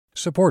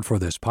Support for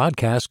this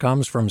podcast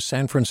comes from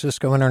San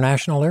Francisco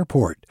International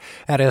Airport.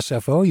 At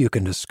SFO, you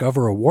can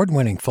discover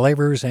award-winning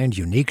flavors and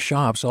unique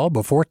shops all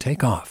before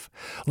takeoff.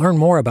 Learn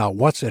more about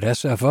what's at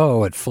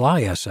SFO at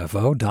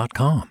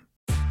flysfo.com.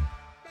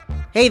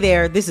 Hey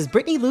there, this is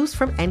Brittany Luce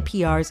from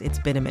NPR's It's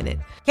Been a Minute.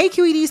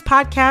 KQED's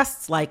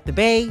podcasts like The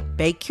Bay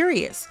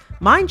Curious,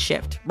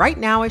 Mindshift, Right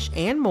Nowish,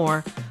 and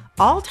more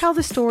all tell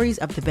the stories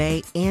of the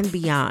Bay and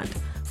beyond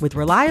with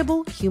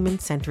reliable,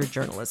 human-centered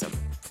journalism.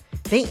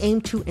 They aim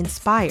to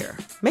inspire,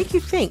 make you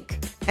think,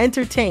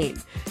 entertain,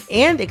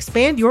 and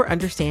expand your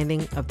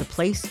understanding of the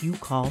place you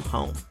call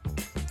home.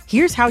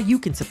 Here's how you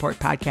can support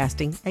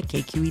podcasting at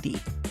KQED.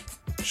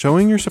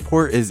 Showing your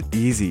support is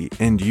easy,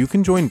 and you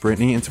can join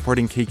Brittany in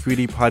supporting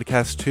KQED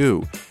Podcast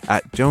too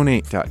at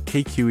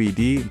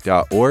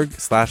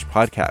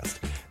donate.kqed.org/podcast.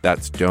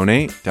 That's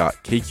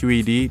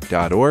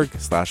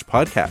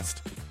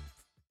donate.kqed.org/podcast.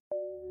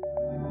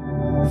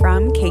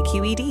 From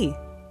KQED.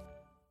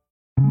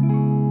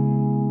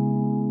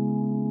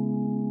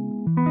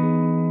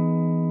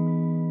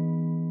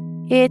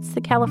 It's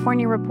the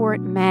California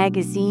Report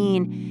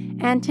magazine,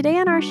 and today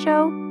on our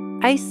show,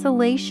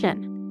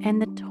 isolation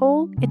and the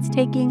toll it's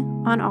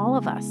taking on all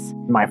of us.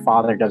 My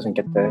father doesn't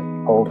get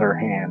to hold her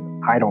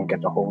hand. I don't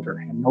get to hold her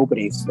hand.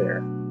 Nobody's there.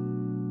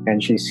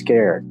 And she's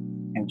scared,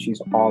 and she's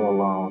all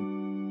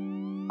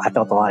alone. I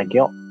felt a lot of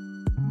guilt.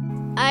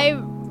 I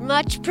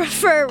much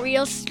prefer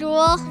real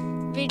school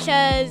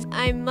because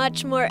I'm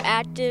much more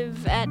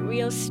active at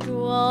real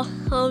school.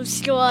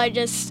 Homeschool, I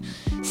just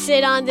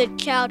sit on the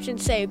couch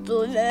and say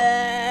blah.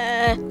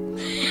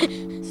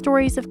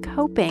 Stories of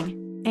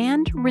coping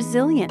and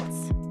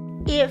resilience.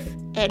 If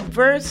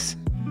adverse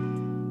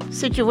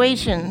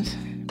situations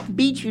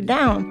beat you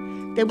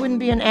down, there wouldn't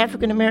be an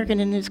African American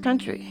in this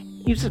country.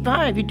 You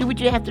survive. You do what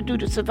you have to do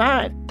to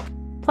survive.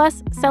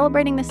 Plus,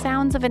 celebrating the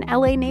sounds of an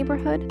LA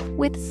neighborhood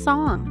with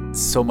song.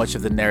 So much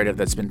of the narrative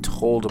that's been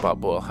told about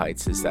Boyle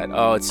Heights is that,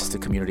 it's just a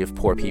community of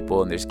poor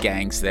people and there's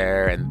gangs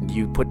there. And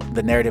you put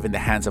the narrative in the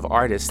hands of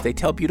artists. They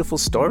tell beautiful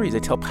stories. They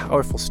tell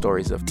powerful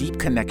stories of deep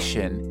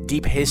connection,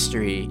 deep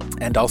history,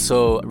 and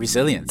also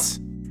resilience.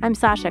 I'm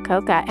Sasha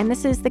Khokha, and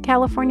this is the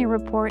California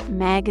Report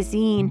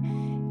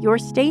magazine. Your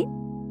state,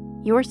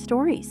 your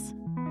stories.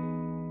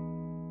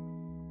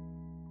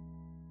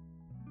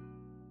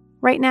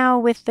 Right now,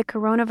 with the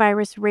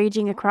coronavirus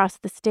raging across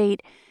the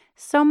state,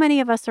 so many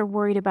of us are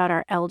worried about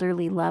our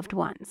elderly loved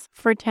ones.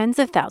 For tens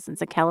of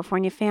thousands of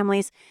California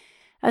families,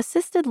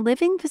 assisted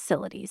living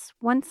facilities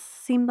once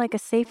seemed like a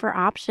safer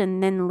option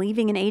than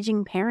leaving an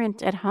aging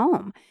parent at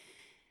home.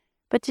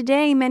 But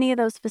today, many of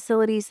those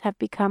facilities have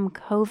become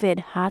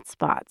COVID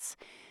hotspots.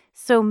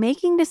 So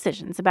making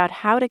decisions about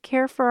how to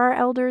care for our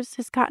elders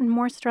has gotten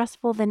more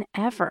stressful than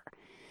ever.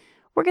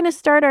 We're going to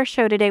start our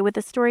show today with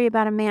a story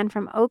about a man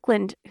from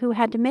Oakland who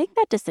had to make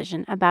that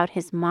decision about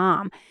his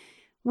mom.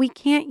 We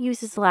can't use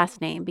his last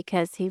name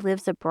because he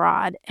lives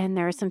abroad and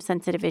there are some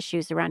sensitive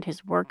issues around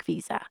his work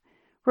visa.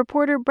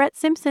 Reporter Brett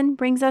Simpson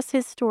brings us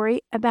his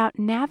story about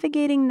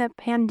navigating the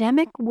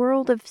pandemic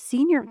world of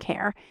senior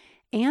care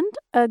and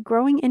a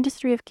growing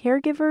industry of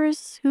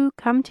caregivers who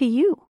come to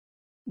you.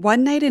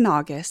 One night in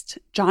August,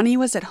 Johnny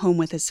was at home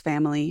with his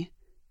family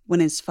when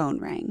his phone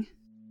rang.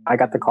 I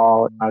got the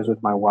call. I was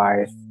with my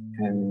wife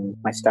and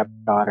my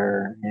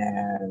stepdaughter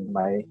and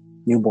my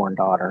newborn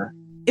daughter.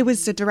 It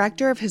was the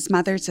director of his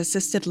mother's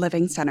assisted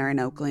living center in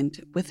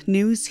Oakland with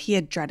news he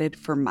had dreaded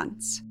for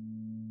months.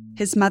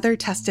 His mother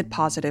tested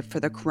positive for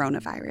the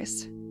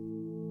coronavirus.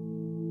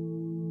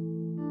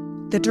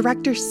 The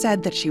director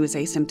said that she was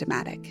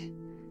asymptomatic,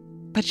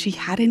 but she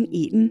hadn't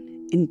eaten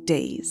in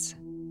days.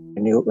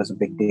 I knew it was a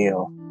big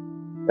deal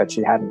that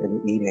she hadn't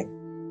been eating.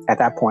 At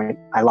that point,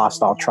 I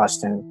lost all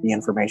trust in the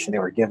information they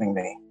were giving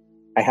me.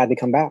 I had to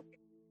come back.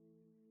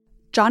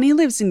 Johnny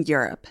lives in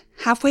Europe,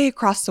 halfway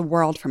across the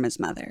world from his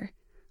mother.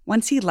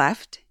 Once he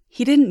left,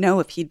 he didn't know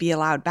if he'd be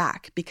allowed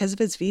back because of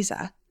his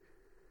visa.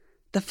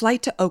 The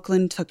flight to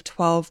Oakland took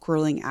 12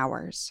 grueling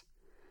hours.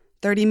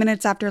 30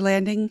 minutes after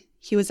landing,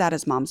 he was at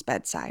his mom's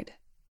bedside.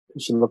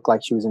 She looked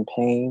like she was in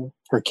pain.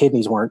 Her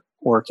kidneys weren't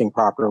working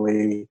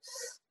properly.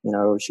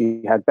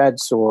 She had bed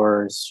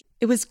sores.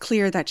 It was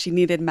clear that she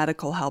needed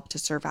medical help to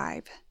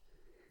survive.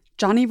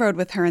 Johnny rode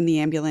with her in the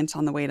ambulance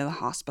on the way to the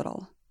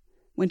hospital.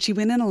 When she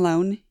went in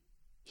alone,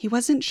 he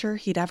wasn't sure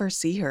he'd ever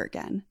see her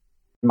again.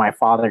 My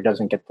father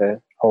doesn't get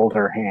to hold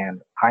her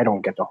hand. I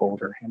don't get to hold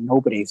her hand.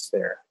 Nobody's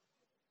there.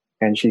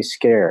 And she's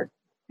scared,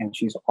 and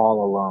she's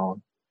all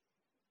alone.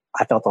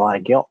 I felt a lot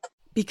of guilt.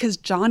 Because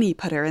Johnny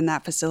put her in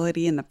that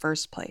facility in the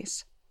first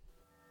place.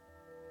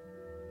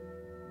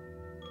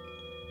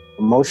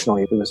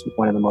 Emotionally, it was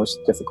one of the most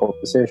difficult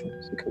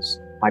decisions because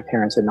my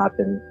parents had not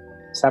been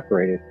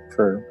separated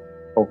for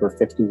over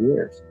 50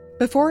 years.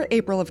 Before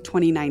April of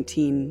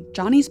 2019,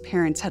 Johnny's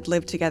parents had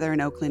lived together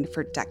in Oakland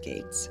for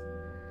decades.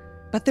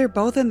 But they're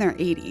both in their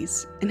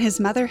 80s, and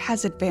his mother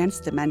has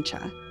advanced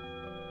dementia.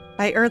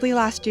 By early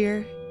last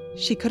year,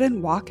 she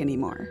couldn't walk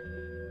anymore.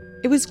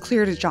 It was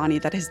clear to Johnny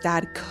that his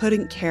dad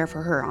couldn't care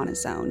for her on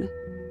his own.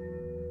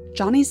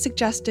 Johnny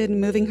suggested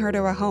moving her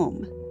to a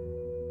home,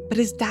 But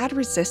his dad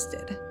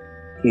resisted.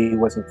 He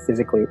wasn't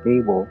physically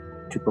able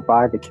to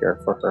provide the care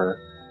for her.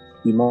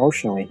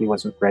 Emotionally, he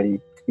wasn't ready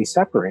to be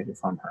separated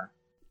from her.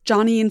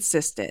 Johnny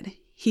insisted.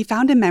 He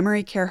found a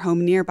memory care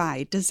home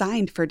nearby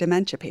designed for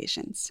dementia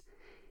patients.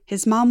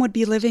 His mom would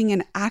be living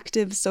an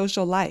active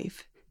social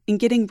life and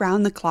getting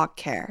round-the-clock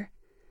care.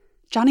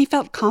 Johnny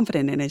felt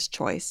confident in his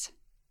choice.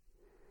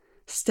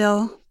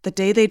 Still, the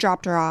day they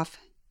dropped her off,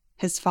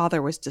 his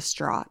father was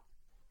distraught.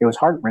 It was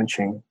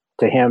heart-wrenching.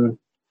 To him,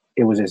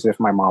 it was as if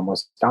my mom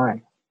was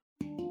dying.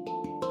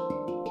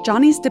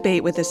 Johnny's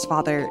debate with his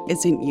father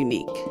isn't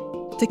unique.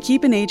 To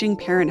keep an aging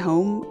parent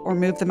home or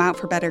move them out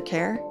for better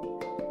care?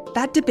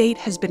 That debate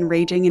has been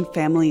raging in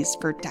families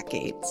for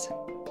decades.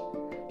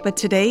 But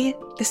today,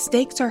 the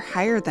stakes are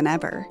higher than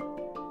ever.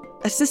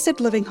 Assisted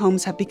living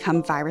homes have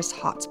become virus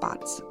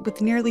hotspots,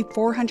 with nearly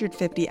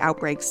 450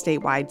 outbreaks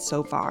statewide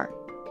so far.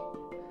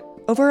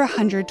 Over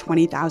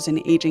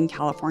 120,000 aging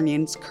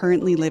Californians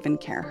currently live in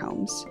care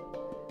homes.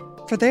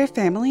 For their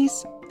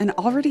families, an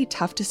already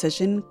tough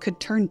decision could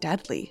turn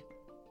deadly.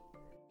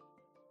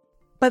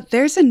 But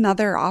there's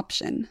another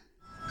option.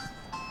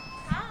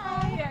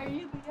 Hi, are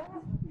you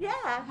Leah?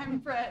 Yeah, I'm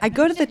Brett. I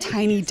go to the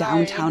tiny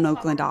downtown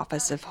Oakland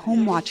office of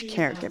HomeWatch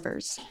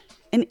Caregivers,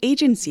 an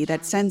agency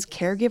that sends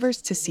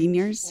caregivers to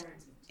seniors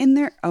in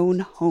their own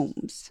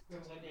homes.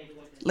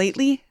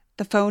 Lately,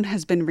 the phone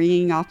has been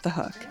ringing off the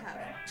hook.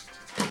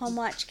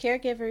 HomeWatch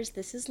Caregivers,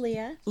 this is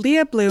Leah.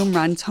 Leah Bloom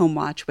runs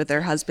HomeWatch with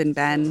her husband,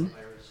 Ben,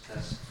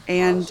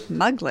 and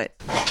Muglet.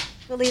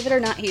 Believe it or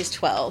not, he's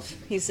 12.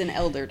 He's an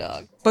elder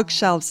dog.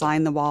 Bookshelves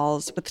line the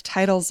walls with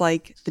titles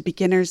like The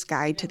Beginner's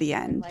Guide to the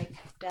End. Like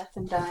death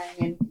and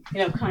dying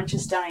and,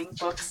 conscious dying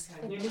books.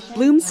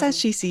 Bloom says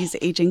she sees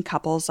aging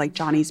couples like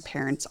Johnny's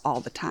parents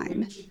all the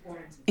time.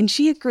 And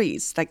she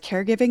agrees that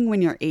caregiving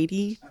when you're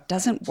 80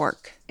 doesn't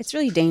work. It's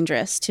really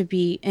dangerous to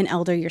be an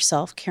elder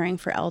yourself, caring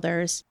for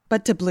elders.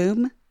 But to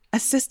Bloom,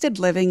 assisted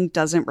living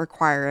doesn't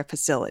require a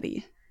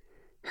facility.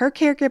 Her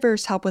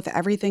caregivers help with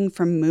everything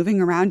from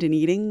moving around and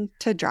eating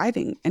to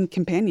driving and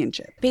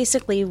companionship.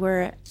 Basically,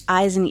 we're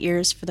eyes and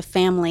ears for the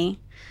family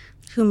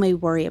who may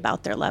worry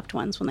about their loved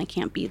ones when they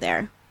can't be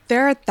there.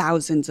 There are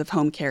thousands of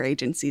home care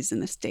agencies in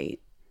the state.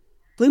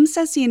 Bloom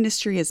says the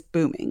industry is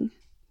booming,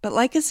 but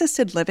like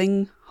assisted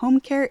living,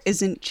 home care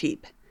isn't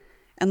cheap,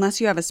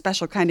 unless you have a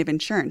special kind of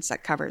insurance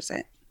that covers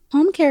it.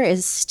 Home care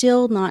is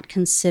still not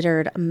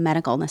considered a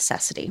medical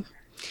necessity,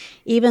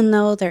 even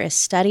though there is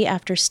study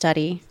after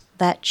study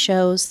that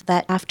shows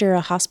that after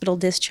a hospital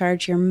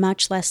discharge, you're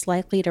much less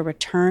likely to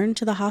return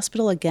to the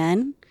hospital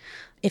again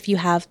if you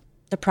have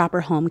the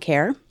proper home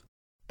care.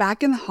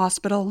 Back in the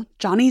hospital,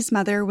 Johnny's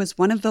mother was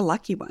one of the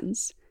lucky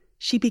ones.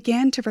 She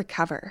began to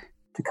recover.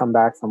 To come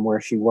back from where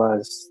she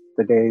was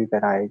the day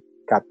that I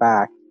got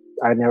back,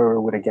 I never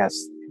would have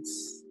guessed.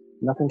 It's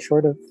nothing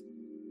short of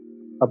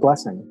a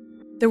blessing.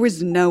 There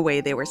was no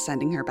way they were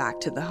sending her back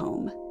to the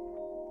home.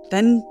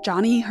 Then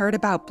Johnny heard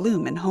about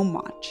Bloom and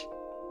HomeWatch.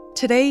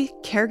 Today,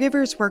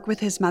 caregivers work with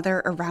his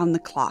mother around the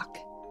clock,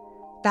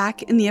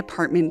 back in the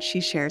apartment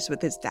she shares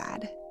with his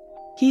dad.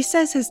 He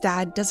says his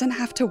dad doesn't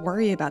have to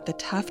worry about the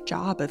tough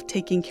job of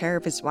taking care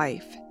of his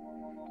wife.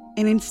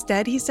 And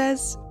instead, he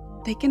says,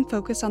 they can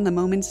focus on the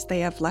moments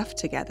they have left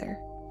together.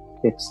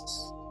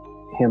 It's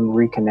him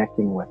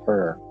reconnecting with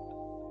her.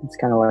 It's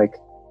kind of like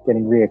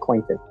getting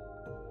reacquainted.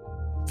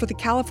 For the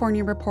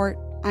California Report,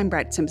 I'm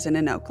Brett Simpson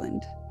in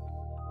Oakland.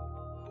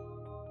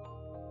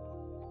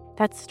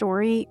 That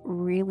story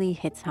really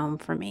hits home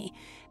for me.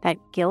 That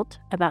guilt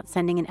about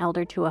sending an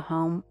elder to a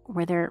home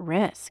where they're at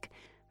risk.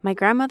 My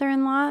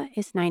grandmother-in-law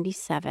is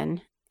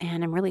 97,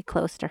 and I'm really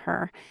close to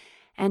her.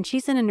 And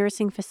she's in a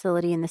nursing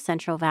facility in the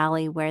Central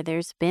Valley where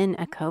there's been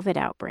a COVID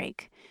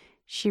outbreak.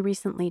 She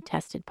recently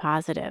tested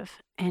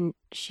positive, and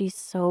she's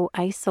so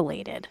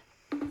isolated.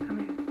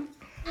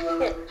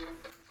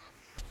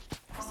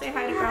 Say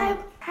hi to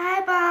Grandma.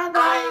 Hi, Bob.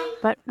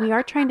 But we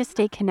are trying to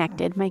stay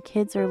connected. My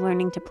kids are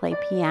learning to play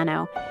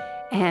piano,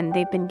 and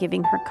they've been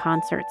giving her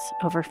concerts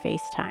over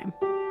FaceTime.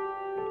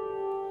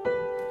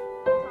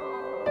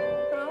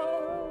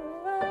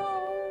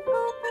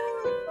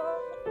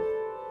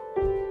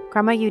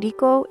 Grandma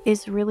Yuriko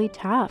is really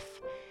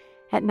tough.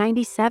 At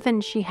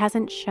 97, she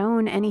hasn't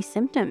shown any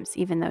symptoms,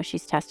 even though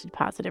she's tested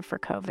positive for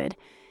COVID.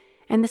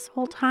 And this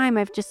whole time,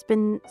 I've just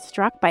been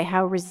struck by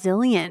how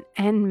resilient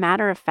and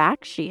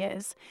matter-of-fact she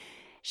is.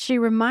 She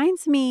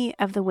reminds me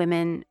of the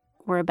women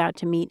we're about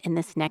to meet in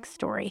this next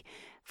story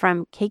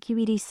from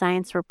KQED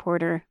Science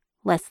reporter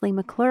Lesley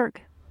McClurg.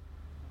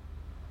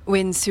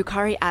 When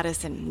Sukari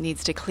Addison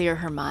needs to clear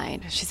her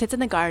mind, she sits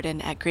in the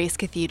garden at Grace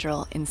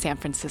Cathedral in San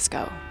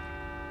Francisco.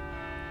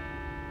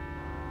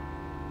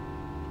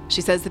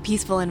 She says the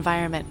peaceful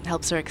environment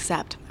helps her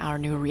accept our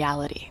new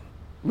reality.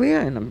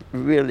 We're in a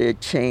really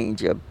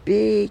change, a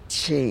big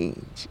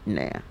change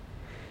now.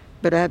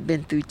 But I've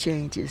been through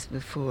changes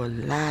before, a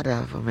lot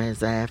of them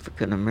as an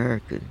African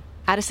American.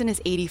 Addison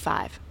is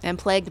 85 and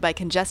plagued by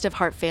congestive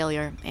heart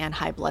failure and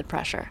high blood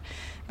pressure,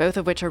 both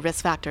of which are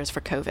risk factors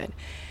for COVID.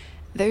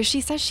 Though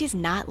she says she's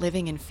not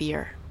living in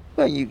fear.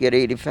 Well, you get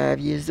 85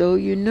 years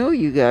old, you know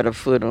you got a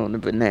foot on the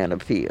banana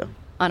peel.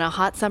 On a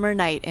hot summer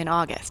night in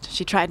August,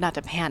 she tried not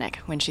to panic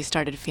when she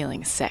started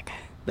feeling sick.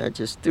 I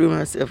just threw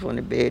myself on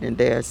the bed, and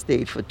there I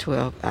stayed for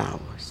 12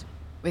 hours.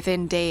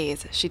 Within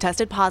days, she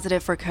tested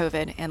positive for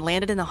COVID and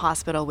landed in the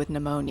hospital with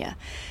pneumonia.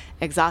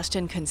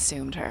 Exhaustion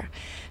consumed her.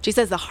 She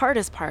says the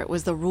hardest part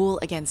was the rule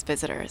against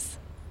visitors.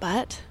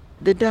 But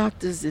the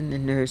doctors and the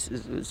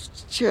nurses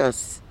was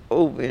just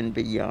over and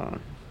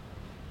beyond.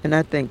 And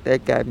I think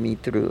that got me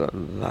through a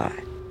lot.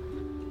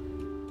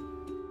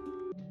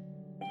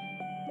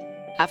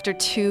 After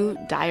 2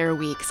 dire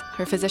weeks,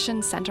 her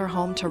physician sent her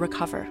home to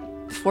recover.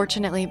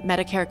 Fortunately,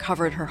 Medicare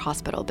covered her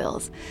hospital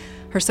bills.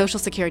 Her Social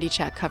Security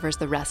check covers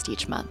the rest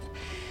each month.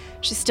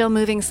 She's still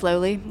moving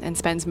slowly and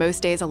spends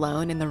most days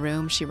alone in the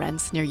room she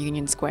rents near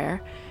Union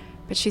Square.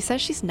 But she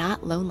says she's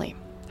not lonely.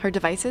 Her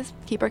devices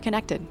keep her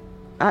connected.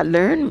 I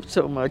learned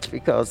so much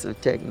because of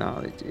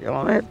technology.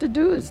 All I have to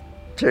do is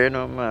turn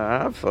on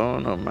my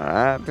iPhone, on my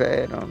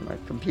iPad, on my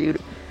computer,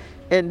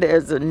 and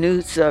there's a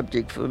new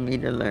subject for me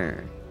to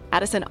learn.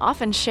 Addison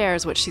often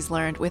shares what she's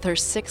learned with her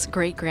 6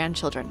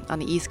 great-grandchildren on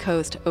the East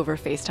Coast over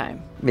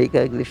FaceTime. Make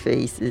ugly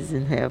faces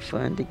and have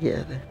fun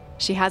together.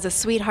 She has a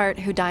sweetheart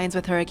who dines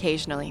with her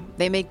occasionally.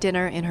 They make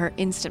dinner in her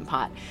Instant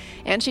Pot.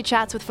 And she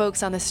chats with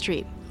folks on the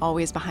street,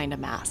 always behind a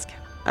mask.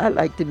 I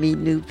like to meet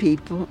new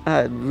people.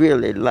 I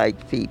really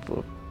like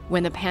people.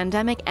 When the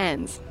pandemic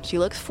ends, she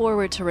looks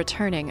forward to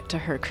returning to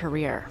her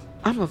career.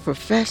 I'm a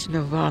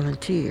professional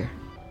volunteer.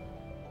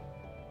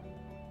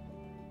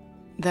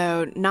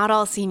 Though not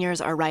all seniors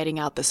are riding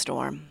out the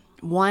storm.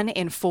 1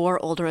 in 4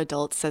 older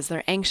adults says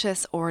they're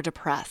anxious or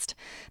depressed.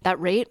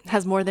 That rate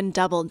has more than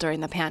doubled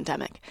during the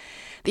pandemic.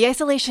 The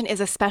isolation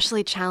is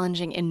especially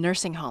challenging in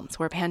nursing homes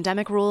where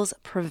pandemic rules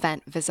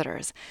prevent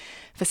visitors.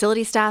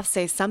 Facility staff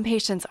say some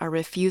patients are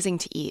refusing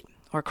to eat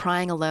or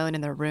crying alone in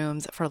their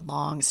rooms for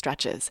long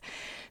stretches.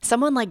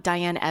 Someone like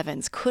Diane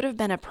Evans could have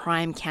been a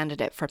prime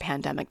candidate for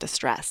pandemic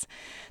distress.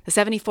 The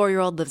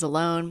 74-year-old lives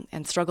alone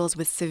and struggles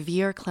with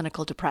severe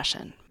clinical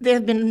depression. There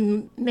have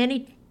been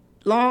many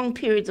long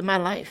periods of my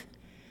life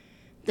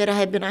that I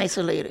had been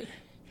isolated.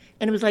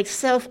 And it was like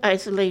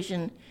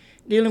self-isolation,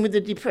 dealing with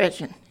the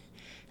depression.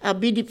 I'll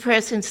be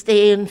depressed and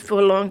stay in for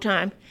a long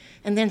time,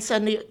 and then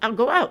suddenly I'll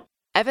go out.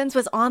 Evans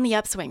was on the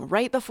upswing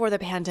right before the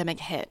pandemic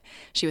hit.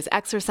 She was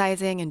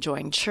exercising,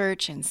 enjoying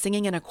church, and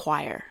singing in a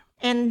choir.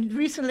 And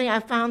recently I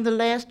found the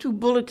last 2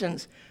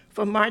 bulletins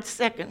for March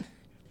 2nd.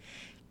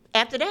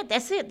 After that,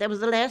 that's it. That was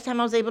the last time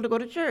I was able to go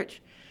to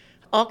church.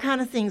 All kind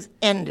of things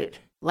ended.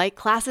 Like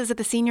classes at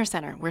the senior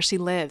center where she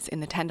lives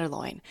in the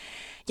Tenderloin.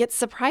 Yet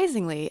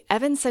surprisingly,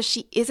 Evans says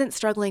she isn't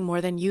struggling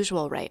more than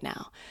usual right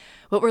now.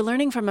 What we're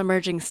learning from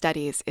emerging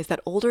studies is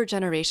that older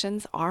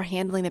generations are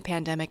handling the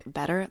pandemic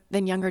better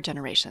than younger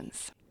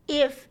generations.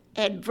 If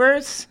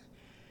adverse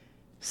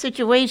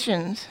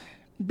situations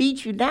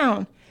beat you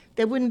down,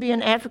 there wouldn't be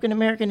an African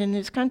American in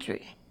this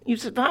country. You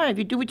survive.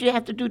 You do what you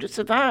have to do to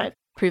survive.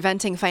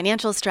 Preventing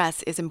financial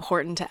stress is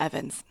important to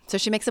Evans, so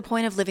she makes a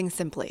point of living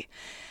simply.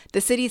 The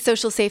city's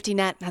social safety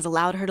net has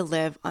allowed her to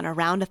live on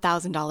around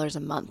 $1,000 a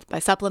month by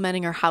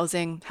supplementing her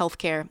housing,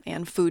 healthcare,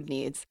 and food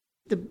needs.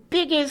 The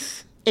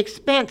biggest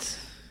expense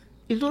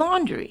is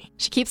laundry.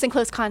 She keeps in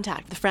close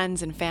contact with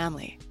friends and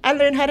family. I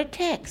learned how to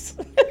text.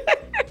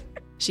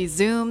 She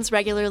Zooms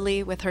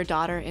regularly with her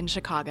daughter in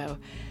Chicago.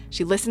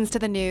 She listens to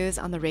the news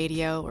on the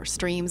radio or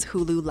streams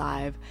Hulu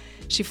Live.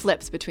 She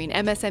flips between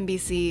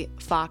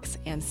MSNBC, Fox,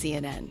 and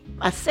CNN.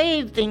 I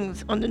save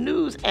things on the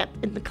news app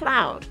in the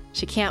cloud.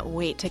 She can't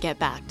wait to get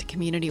back to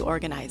community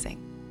organizing.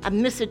 I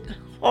miss it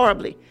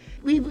horribly.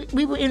 We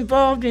were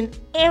involved in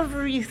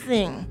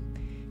everything.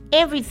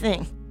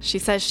 Everything. She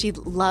says she'd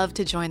love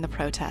to join the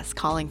protests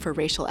calling for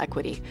racial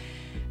equity.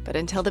 But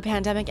until the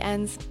pandemic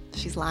ends,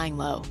 she's lying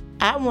low.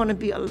 I want to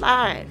be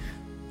alive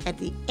at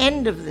the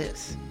end of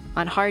this.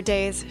 On hard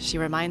days, she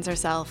reminds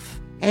herself,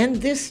 and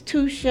this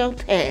too shall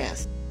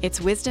pass.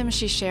 It's wisdom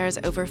she shares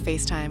over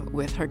FaceTime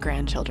with her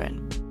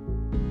grandchildren.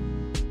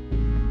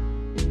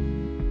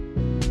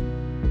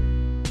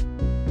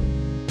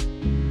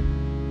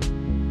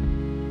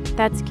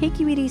 That's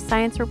KQED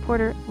Science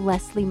reporter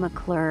Lesley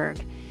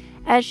McClurg.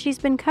 As she's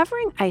been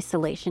covering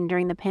isolation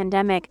during the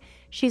pandemic,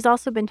 she's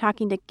also been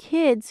talking to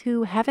kids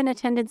who haven't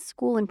attended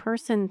school in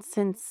person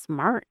since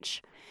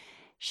March.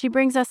 She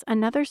brings us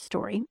another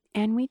story,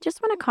 and we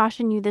just want to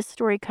caution you this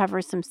story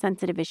covers some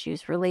sensitive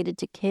issues related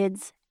to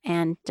kids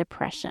and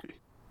depression.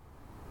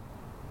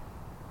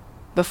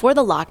 Before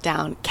the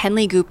lockdown,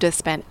 Kenley Gupta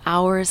spent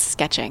hours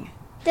sketching.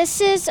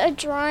 This is a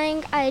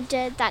drawing I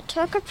did that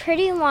took a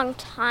pretty long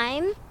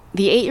time.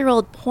 The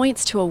 8-year-old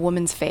points to a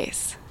woman's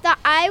face. The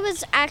eye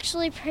was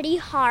actually pretty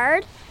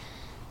hard,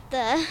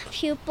 the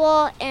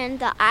pupil and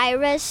the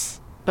iris.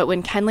 But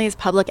when Kenley's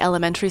public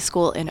elementary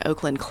school in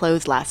Oakland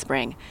closed last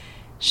spring,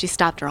 she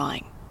stopped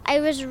drawing. I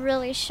was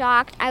really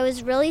shocked. I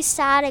was really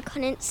sad. I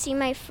couldn't see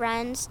my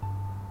friends.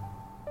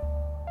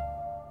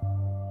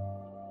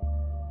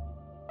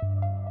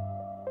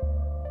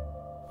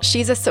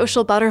 She's a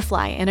social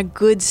butterfly and a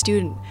good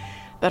student.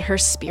 but her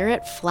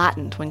spirit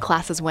flattened when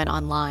classes went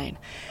online.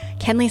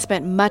 Kenley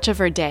spent much of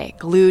her day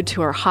glued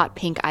to her hot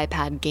pink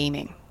iPad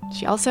gaming.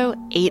 She also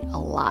ate a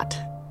lot.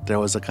 There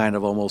was a kind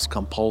of almost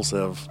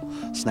compulsive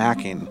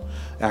snacking,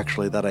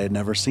 actually, that I had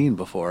never seen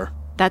before.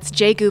 That's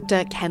Jay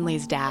Gupta,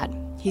 Kenley's dad.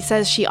 He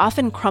says she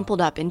often crumpled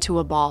up into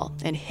a ball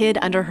and hid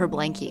under her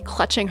blankie,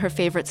 clutching her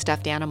favorite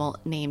stuffed animal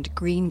named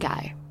Green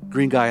Guy.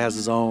 Green Guy has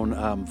his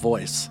own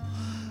voice,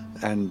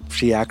 and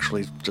she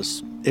actually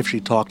just, if she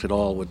talked at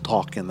all, would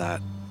talk in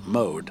that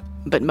mode.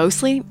 But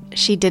mostly,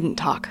 she didn't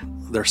talk.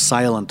 They're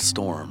silent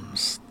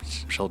storms.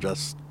 She'll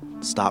just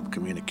stop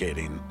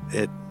communicating.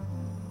 It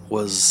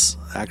was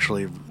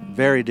actually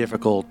very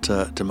difficult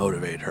to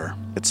motivate her.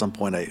 At some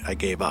point, I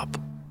gave up.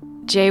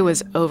 Jay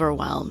was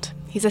overwhelmed.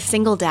 He's a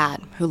single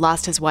dad who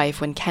lost his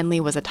wife when Kenley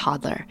was a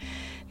toddler.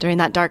 During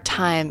that dark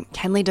time,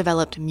 Kenley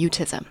developed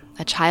mutism,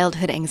 a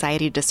childhood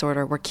anxiety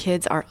disorder where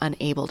kids are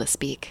unable to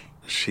speak.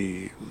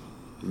 She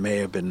may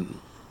have been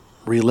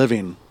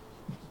reliving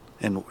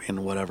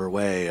in whatever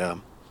way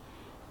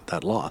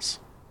that loss.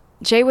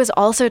 Jay was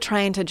also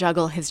trying to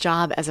juggle his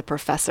job as a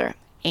professor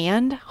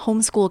and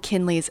homeschool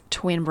Kenley's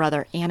twin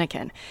brother,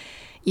 Anakin.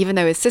 Even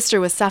though his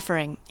sister was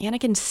suffering,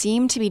 Anakin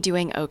seemed to be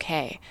doing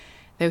okay,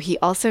 though he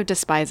also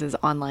despises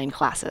online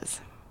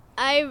classes.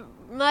 I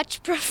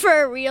much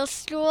prefer real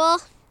school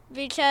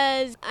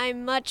because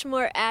I'm much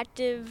more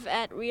active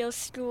at real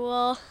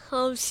school.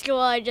 Homeschool,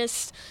 I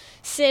just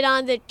sit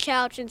on the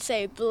couch and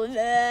say,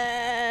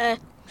 blah.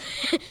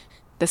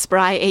 The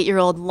spry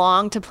 8-year-old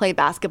longed to play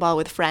basketball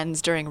with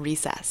friends during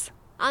recess.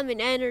 I'm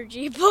an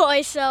energy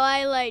boy, so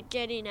I like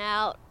getting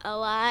out a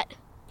lot.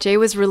 Jay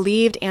was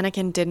relieved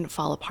Anakin didn't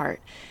fall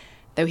apart,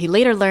 though he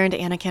later learned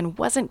Anakin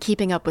wasn't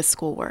keeping up with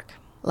schoolwork.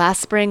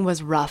 Last spring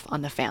was rough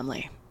on the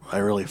family. I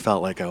really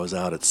felt like I was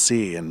out at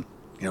sea, and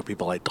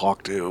people I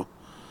talked to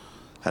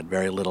had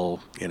very little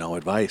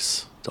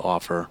advice to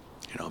offer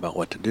about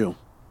what to do.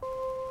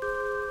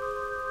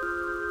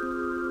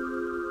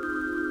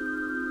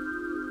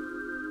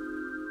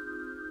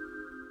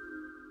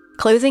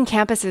 Closing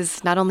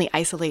campuses not only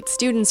isolates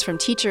students from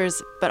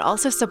teachers, but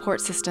also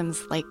support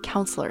systems like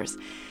counselors.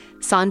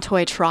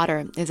 Santoy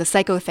Trotter is a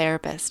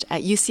psychotherapist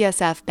at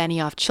UCSF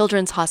Benioff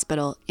Children's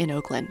Hospital in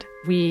Oakland.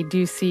 We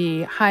do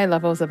see high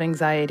levels of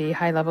anxiety,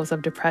 high levels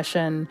of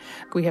depression.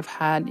 We have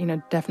had,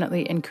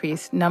 definitely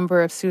increased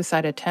number of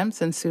suicide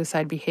attempts and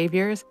suicide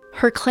behaviors.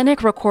 Her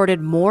clinic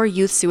recorded more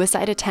youth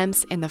suicide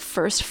attempts in the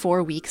first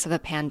 4 weeks of the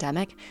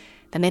pandemic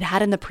than they'd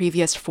had in the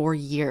previous 4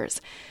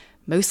 years,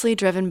 mostly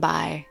driven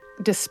by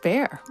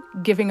despair,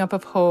 giving up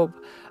of hope.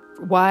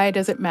 Why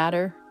does it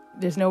matter?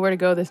 There's nowhere to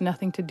go. There's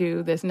nothing to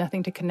do. There's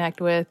nothing to connect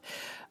with.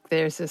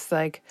 There's this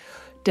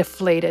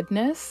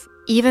deflatedness.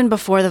 Even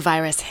before the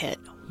virus hit,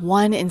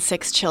 1 in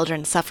 6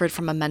 children suffered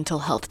from a mental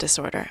health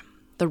disorder.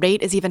 The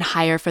rate is even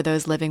higher for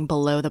those living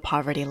below the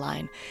poverty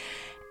line.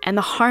 And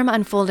the harm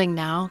unfolding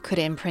now could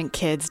imprint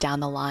kids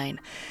down the line.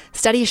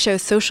 Studies show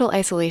social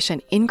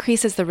isolation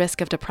increases the risk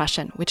of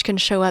depression, which can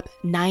show up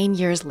 9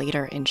 years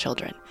later in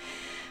children.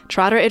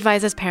 Trotter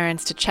advises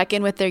parents to check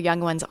in with their young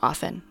ones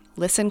often,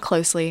 listen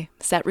closely,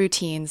 set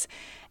routines,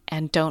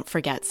 and don't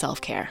forget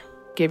self-care.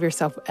 Give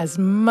yourself as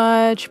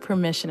much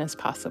permission as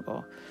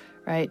possible,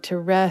 right? To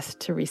rest,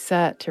 to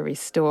reset, to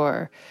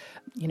restore.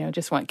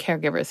 Just want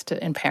caregivers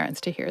and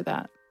parents to hear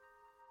that.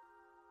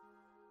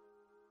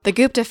 The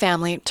Gupta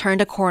family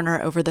turned a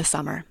corner over the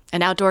summer.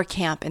 An outdoor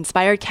camp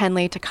inspired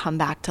Kenley to come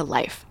back to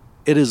life.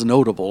 It is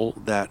notable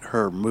that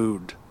her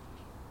mood,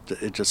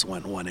 it just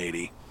went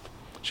 180.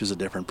 She's a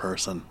different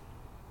person.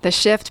 The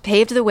shift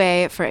paved the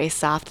way for a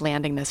soft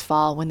landing this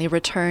fall when they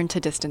returned to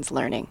distance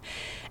learning.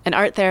 An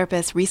art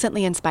therapist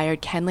recently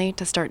inspired Kenley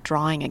to start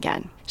drawing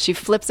again. She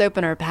flips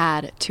open her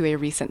pad to a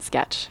recent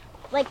sketch.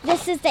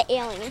 This is the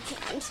alien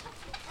hand.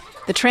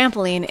 The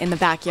trampoline in the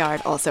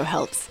backyard also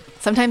helps.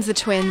 Sometimes the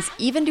twins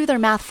even do their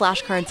math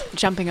flashcards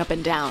jumping up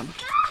and down.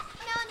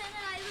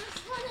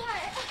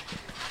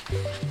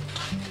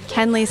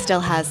 Kenley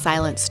still has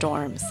silent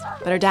storms,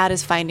 but her dad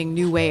is finding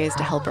new ways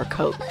to help her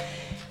cope.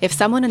 If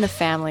someone in the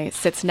family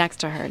sits next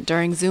to her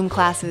during Zoom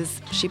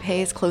classes, she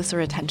pays closer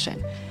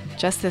attention.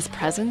 Just this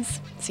presence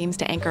seems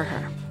to anchor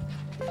her.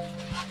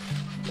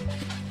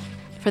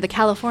 For the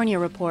California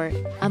Report,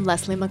 I'm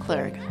Lesley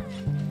McClurg.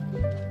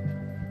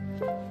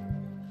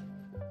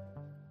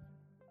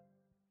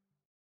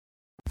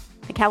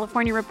 The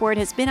California Report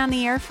has been on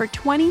the air for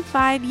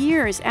 25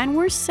 years, and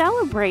we're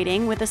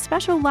celebrating with a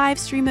special live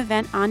stream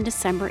event on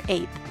December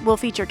 8th. We'll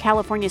feature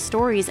California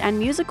stories and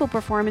musical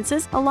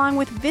performances, along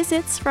with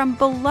visits from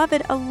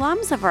beloved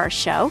alums of our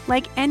show,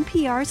 like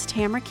NPR's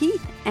Tamara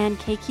Keith and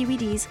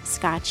KQED's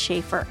Scott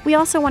Schaefer. We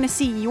also want to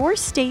see your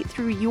state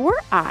through your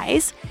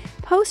eyes.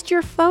 Post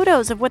your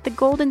photos of what the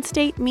Golden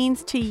State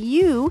means to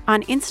you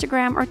on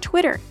Instagram or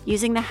Twitter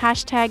using the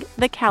hashtag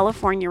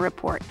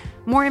 #TheCaliforniaReport.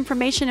 More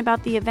information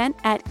about the event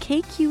at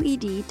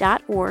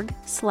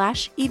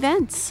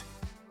kqed.org/events.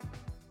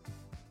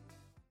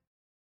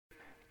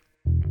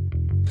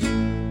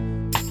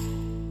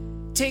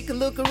 Take a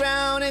look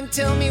around and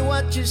tell me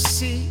what you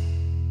see.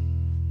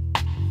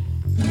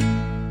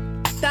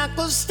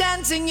 tacos,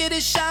 dancing at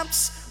the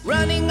shops,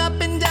 running up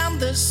and down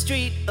the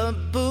street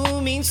of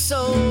booming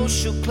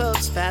social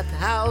clubs,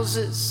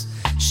 bathhouses,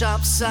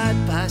 shops side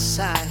by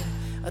side,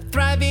 a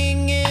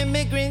thriving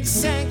immigrant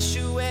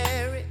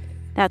sanctuary.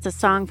 That's a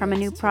song from a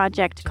new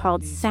project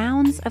called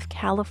Sounds of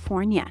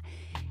California.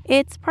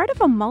 It's part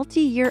of a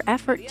multi-year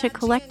effort to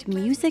collect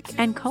music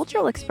and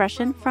cultural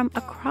expression from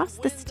across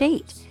the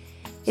state.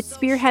 It's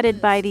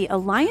spearheaded by the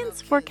Alliance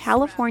for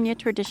California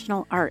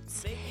Traditional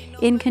Arts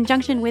in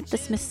conjunction with the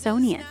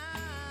Smithsonian.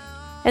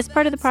 As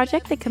part of the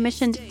project, they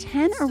commissioned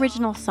 10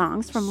 original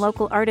songs from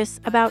local artists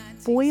about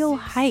Boyle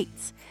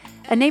Heights,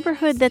 a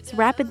neighborhood that's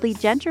rapidly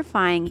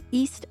gentrifying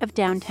east of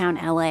downtown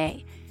LA.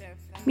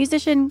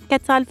 Musician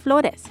Quetzal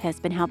Flores has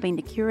been helping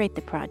to curate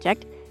the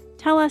project.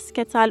 Tell us,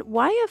 Quetzal,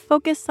 why a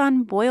focus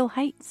on Boyle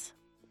Heights?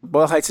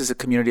 Boyle Heights is a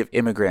community of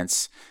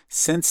immigrants.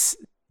 Since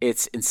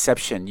its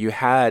inception, you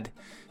had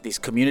these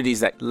communities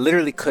that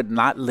literally could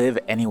not live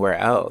anywhere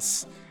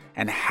else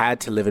and had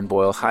to live in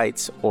Boyle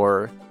Heights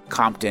or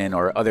Compton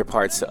or other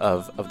parts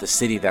of the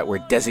city that were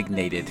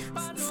designated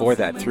for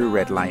that through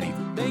redlining.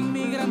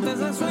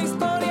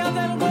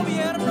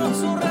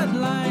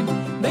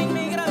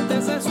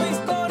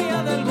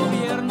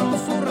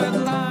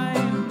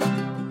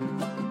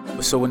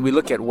 So when we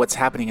look at what's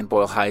happening in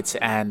Boyle Heights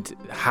and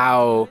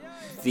how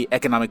the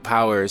economic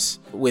powers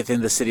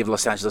within the city of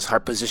Los Angeles are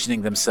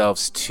positioning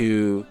themselves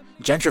to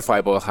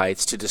gentrify Boyle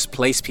Heights, to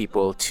displace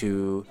people,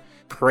 to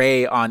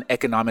prey on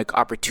economic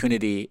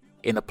opportunity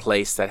in a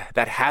place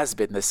that has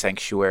been the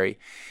sanctuary,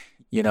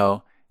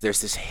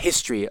 there's this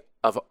history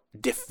of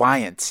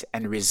defiance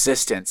and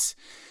resistance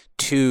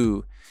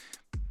to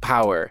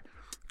power,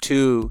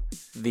 to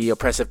the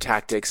oppressive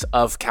tactics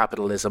of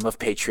capitalism, of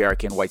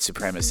patriarchy and white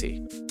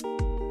supremacy.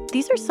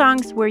 These are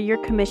songs where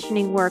you're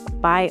commissioning work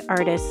by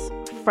artists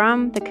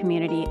from the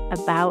community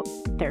about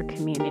their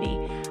community.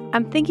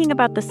 I'm thinking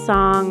about the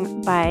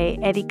song by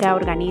Erika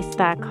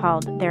Organista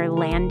called Their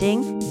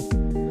Landing.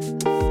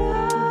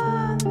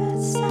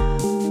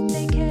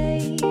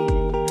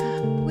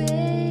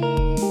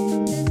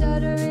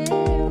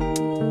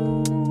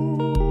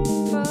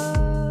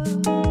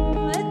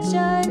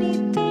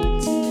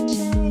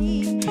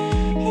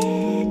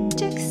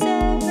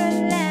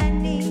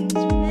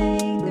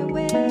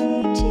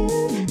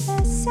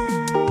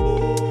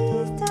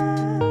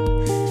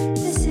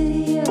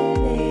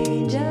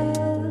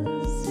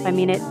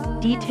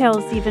 It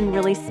details even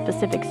really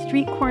specific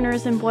street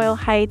corners in Boyle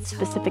Heights,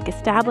 specific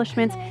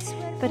establishments,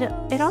 but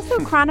it also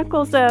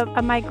chronicles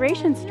a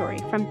migration story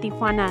from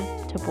Tijuana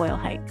to Boyle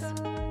Heights.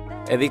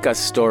 Erika's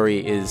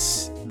story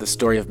is the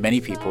story of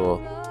many people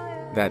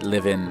that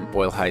live in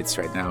Boyle Heights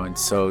right now. And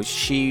so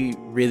she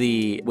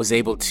really was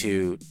able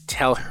to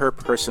tell her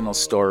personal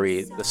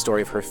story, the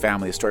story of her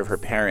family, the story of her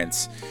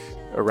parents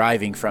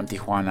arriving from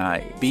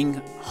Tijuana,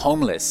 being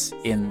homeless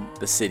in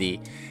the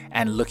city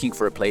and looking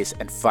for a place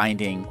and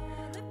finding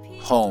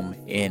home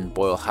in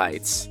Boyle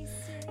Heights.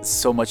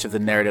 So much of the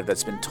narrative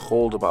that's been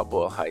told about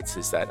Boyle Heights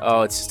is that,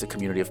 it's just a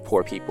community of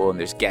poor people and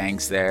there's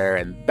gangs there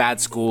and bad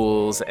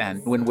schools.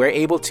 And when we're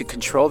able to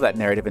control that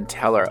narrative and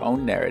tell our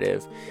own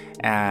narrative,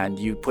 and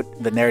you put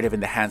the narrative in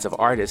the hands of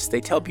artists,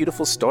 they tell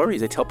beautiful stories.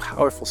 They tell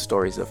powerful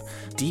stories of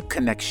deep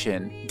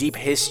connection, deep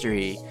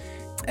history,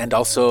 and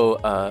also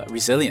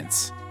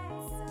resilience.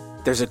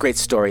 There's a great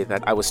story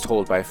that I was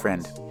told by a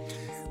friend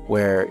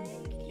where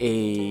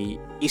a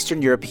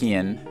Eastern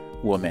European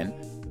woman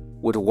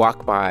would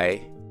walk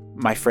by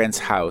my friend's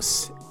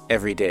house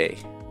every day.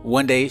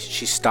 One day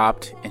she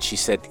stopped and she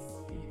said,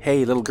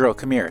 "Hey, little girl,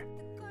 come here.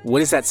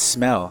 What is that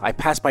smell? I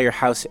pass by your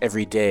house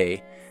every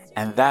day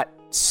and that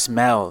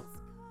smell,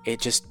 it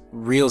just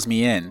reels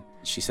me in."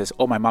 She says,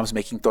 "Oh, my mom's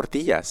making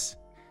tortillas."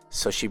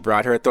 So she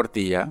brought her a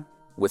tortilla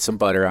with some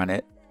butter on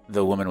it.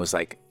 The woman was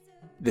like,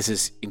 "This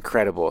is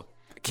incredible.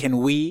 Can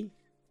we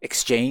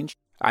exchange?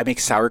 I make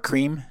sour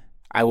cream.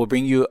 I will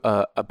bring you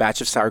a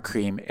batch of sour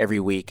cream every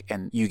week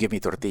and you give me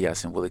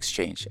tortillas and we'll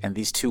exchange." And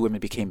these two women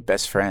became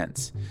best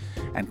friends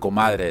and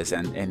comadres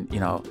and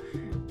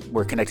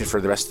were connected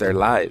for the rest of their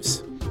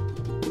lives.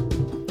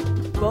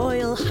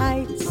 Boyle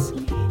Heights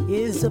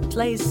is a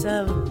place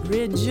of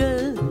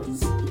bridges,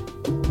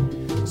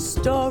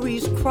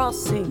 stories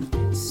crossing,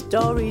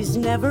 stories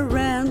never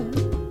end.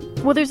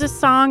 Well, there's a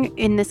song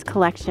in this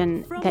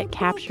collection that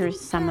captures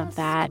some of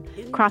that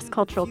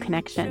cross-cultural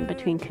connection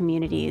between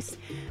communities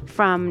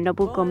from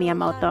Nobuko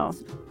Miyamoto.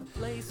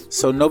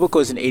 So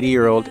Nobuko is an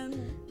 80-year-old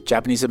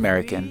Japanese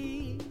American.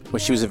 When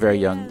she was a very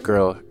young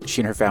girl, she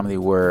and her family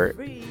were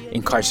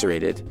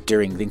incarcerated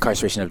during the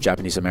incarceration of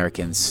Japanese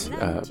Americans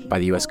by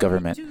the U.S.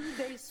 government.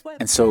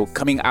 And so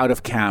coming out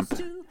of camp,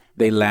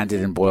 they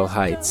landed in Boyle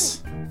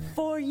Heights.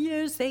 4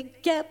 years they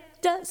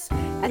kept us,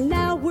 and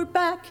now we're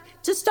back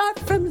to start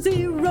from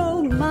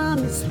zero. Mom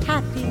is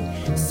happy,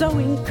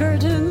 sewing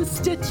curtains,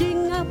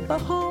 stitching up a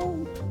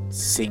home.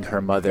 Seeing her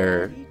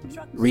mother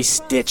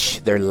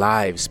restitch their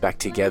lives back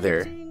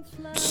together,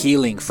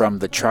 healing from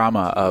the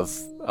trauma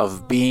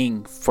of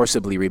being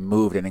forcibly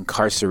removed and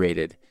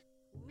incarcerated.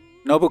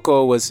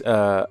 Nobuko was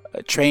a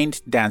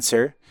trained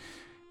dancer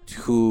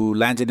who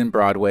landed in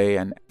Broadway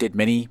and did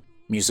many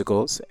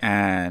musicals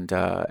and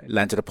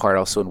landed a part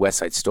also in West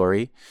Side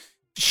Story.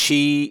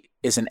 She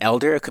is an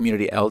elder, a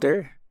community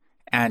elder,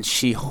 and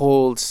she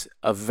holds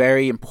a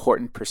very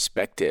important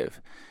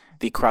perspective,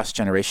 the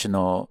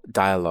cross-generational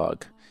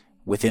dialogue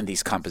within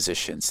these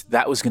compositions.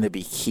 That was going to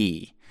be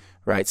key,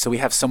 right? So we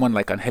have someone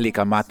like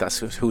Angelica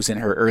Matas, who's in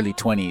her early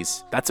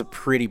 20s. That's a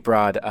pretty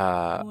broad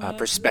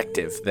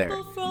perspective there.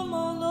 From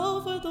all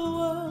over the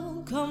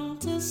world come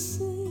to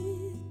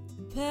see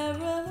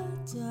paradise.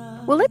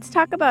 Well, let's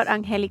talk about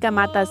Angelica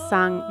Matas'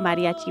 song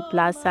Mariachi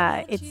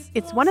Plaza.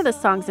 It's one of the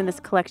songs in this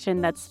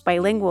collection that's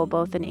bilingual,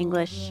 both in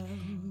English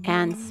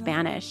and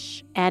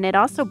Spanish. And it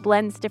also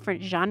blends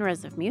different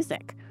genres of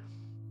music.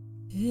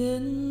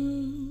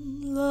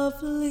 In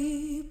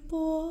lovely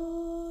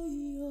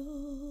Boyle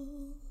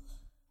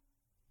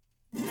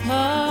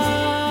Heights.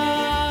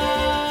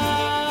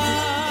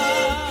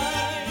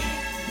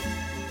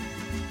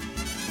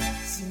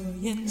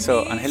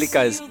 So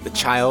Angelica is the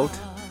child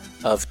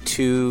of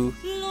two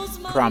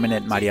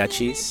prominent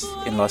mariachis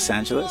in Los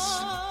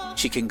Angeles.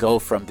 She can go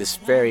from this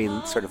very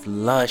sort of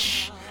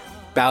lush,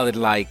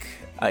 ballad-like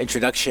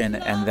introduction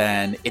and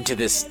then into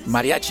this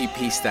mariachi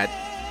piece that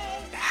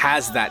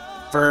has that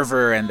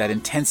fervor and that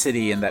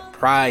intensity and that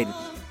pride.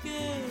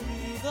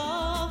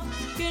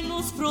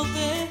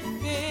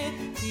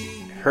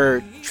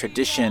 Her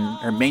tradition,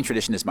 her main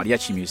tradition is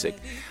mariachi music,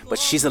 but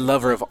she's a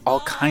lover of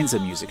all kinds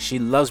of music. She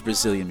loves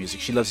Brazilian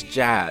music. She loves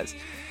jazz.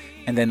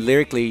 And then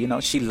lyrically, you know,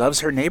 she loves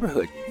her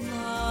neighborhood.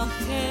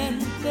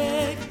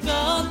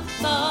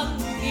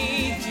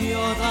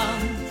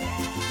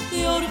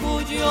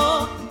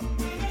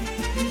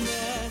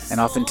 And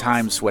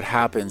oftentimes what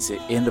happens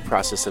in the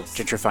process of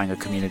gentrifying a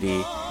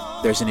community,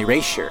 there's an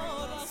erasure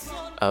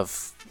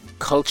of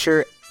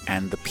culture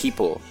and the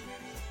people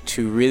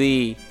to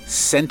really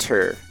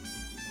center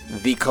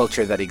the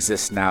culture that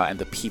exists now and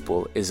the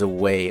people is a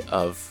way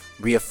of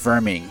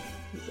reaffirming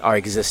our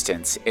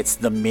existence. It's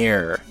the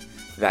mirror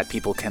that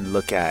people can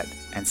look at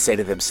and say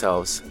to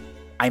themselves,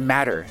 I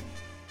matter,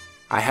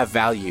 I have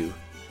value,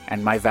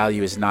 and my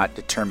value is not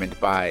determined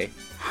by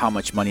how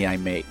much money I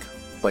make,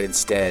 but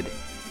instead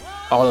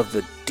all of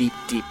the deep,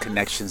 deep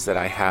connections that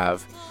I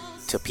have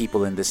to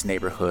people in this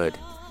neighborhood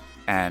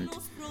and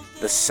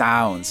the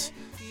sounds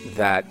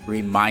that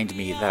remind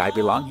me that I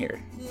belong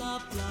here.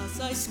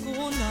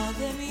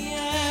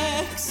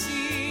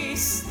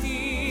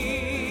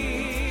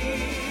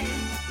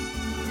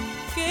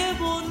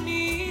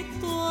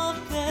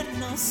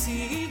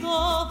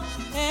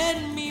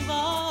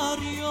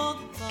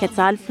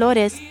 Quetzal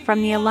Flores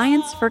from the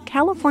Alliance for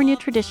California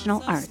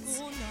Traditional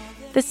Arts.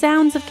 The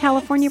Sounds of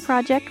California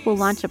project will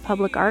launch a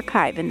public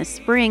archive in the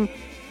spring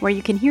where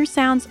you can hear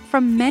sounds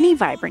from many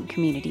vibrant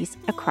communities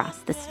across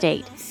the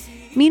state.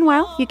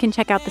 Meanwhile, you can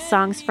check out the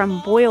songs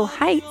from Boyle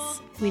Heights.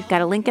 We've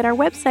got a link at our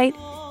website,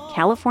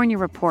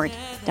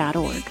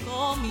 californiareport.org.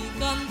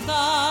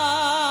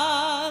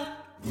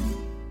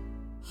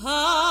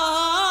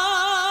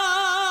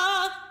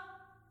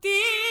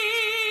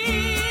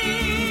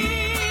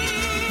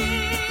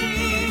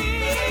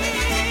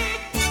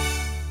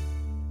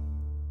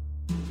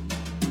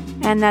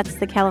 And that's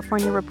the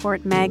California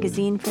Report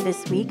magazine for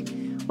this week.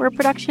 We're a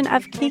production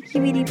of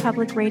KQED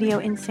Public Radio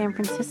in San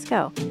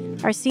Francisco.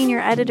 Our senior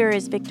editor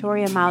is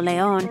Victoria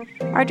Mauleon.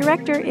 Our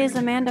director is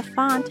Amanda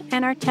Font,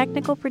 and our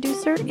technical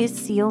producer is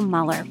Seal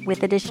Muller,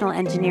 with additional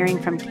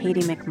engineering from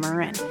Katie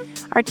McMurrin.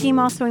 Our team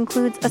also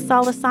includes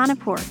Asala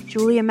Sanapur,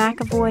 Julia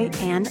McAvoy,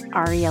 and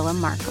Ariella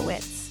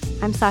Markowitz.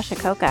 I'm Sasha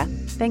Khokha.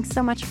 Thanks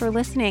so much for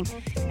listening.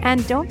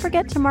 And don't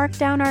forget to mark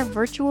down our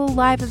virtual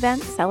live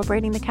event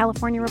celebrating the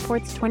California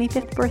Report's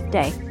 25th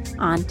birthday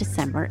on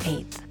December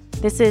 8th.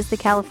 This is the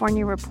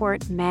California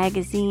Report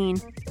magazine.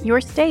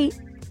 Your state,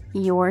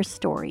 your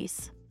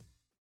stories.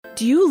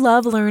 Do you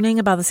love learning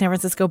about the San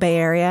Francisco Bay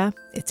Area?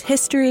 Its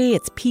history,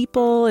 its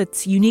people,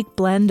 its unique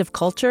blend of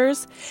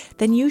cultures?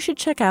 Then you should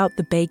check out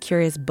the Bay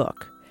Curious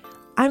book.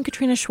 I'm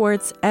Katrina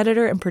Schwartz,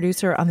 editor and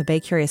producer on the Bay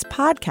Curious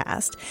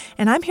podcast,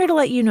 and I'm here to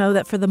let you know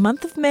that for the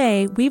month of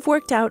May, we've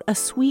worked out a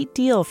sweet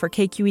deal for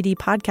KQED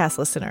podcast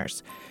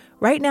listeners.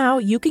 Right now,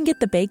 you can get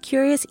the Bay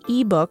Curious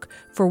ebook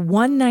for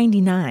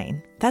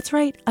 $1.99. That's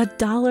right,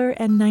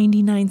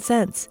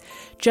 $1.99.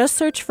 Just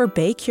search for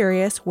Bay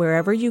Curious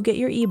wherever you get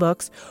your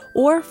ebooks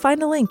or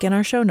find a link in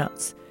our show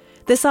notes.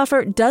 This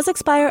offer does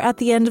expire at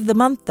the end of the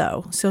month,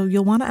 though, so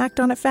you'll want to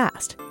act on it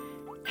fast.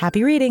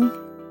 Happy reading!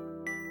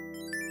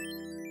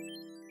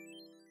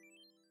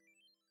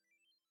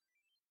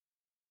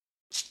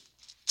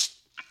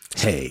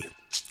 Hey,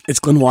 it's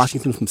Glenn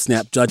Washington from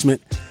Snap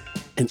Judgment,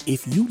 and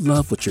if you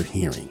love what you're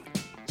hearing,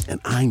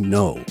 and I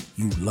know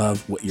you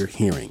love what you're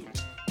hearing,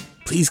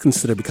 please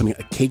consider becoming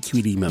a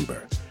KQED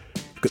member.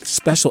 You get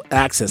special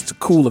access to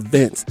cool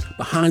events,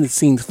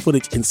 behind-the-scenes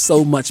footage, and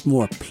so much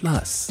more.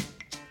 Plus,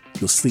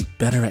 you'll sleep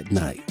better at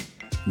night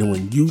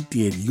knowing you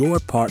did your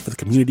part for the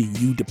community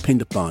you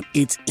depend upon.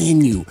 It's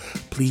in you.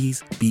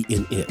 Please be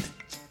in it.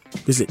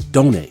 Visit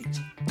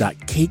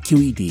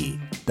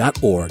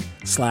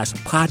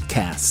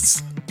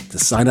donate.kqed.org/podcasts to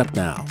sign up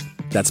now.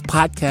 That's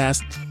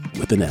podcast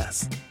with an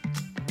S.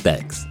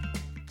 Thanks.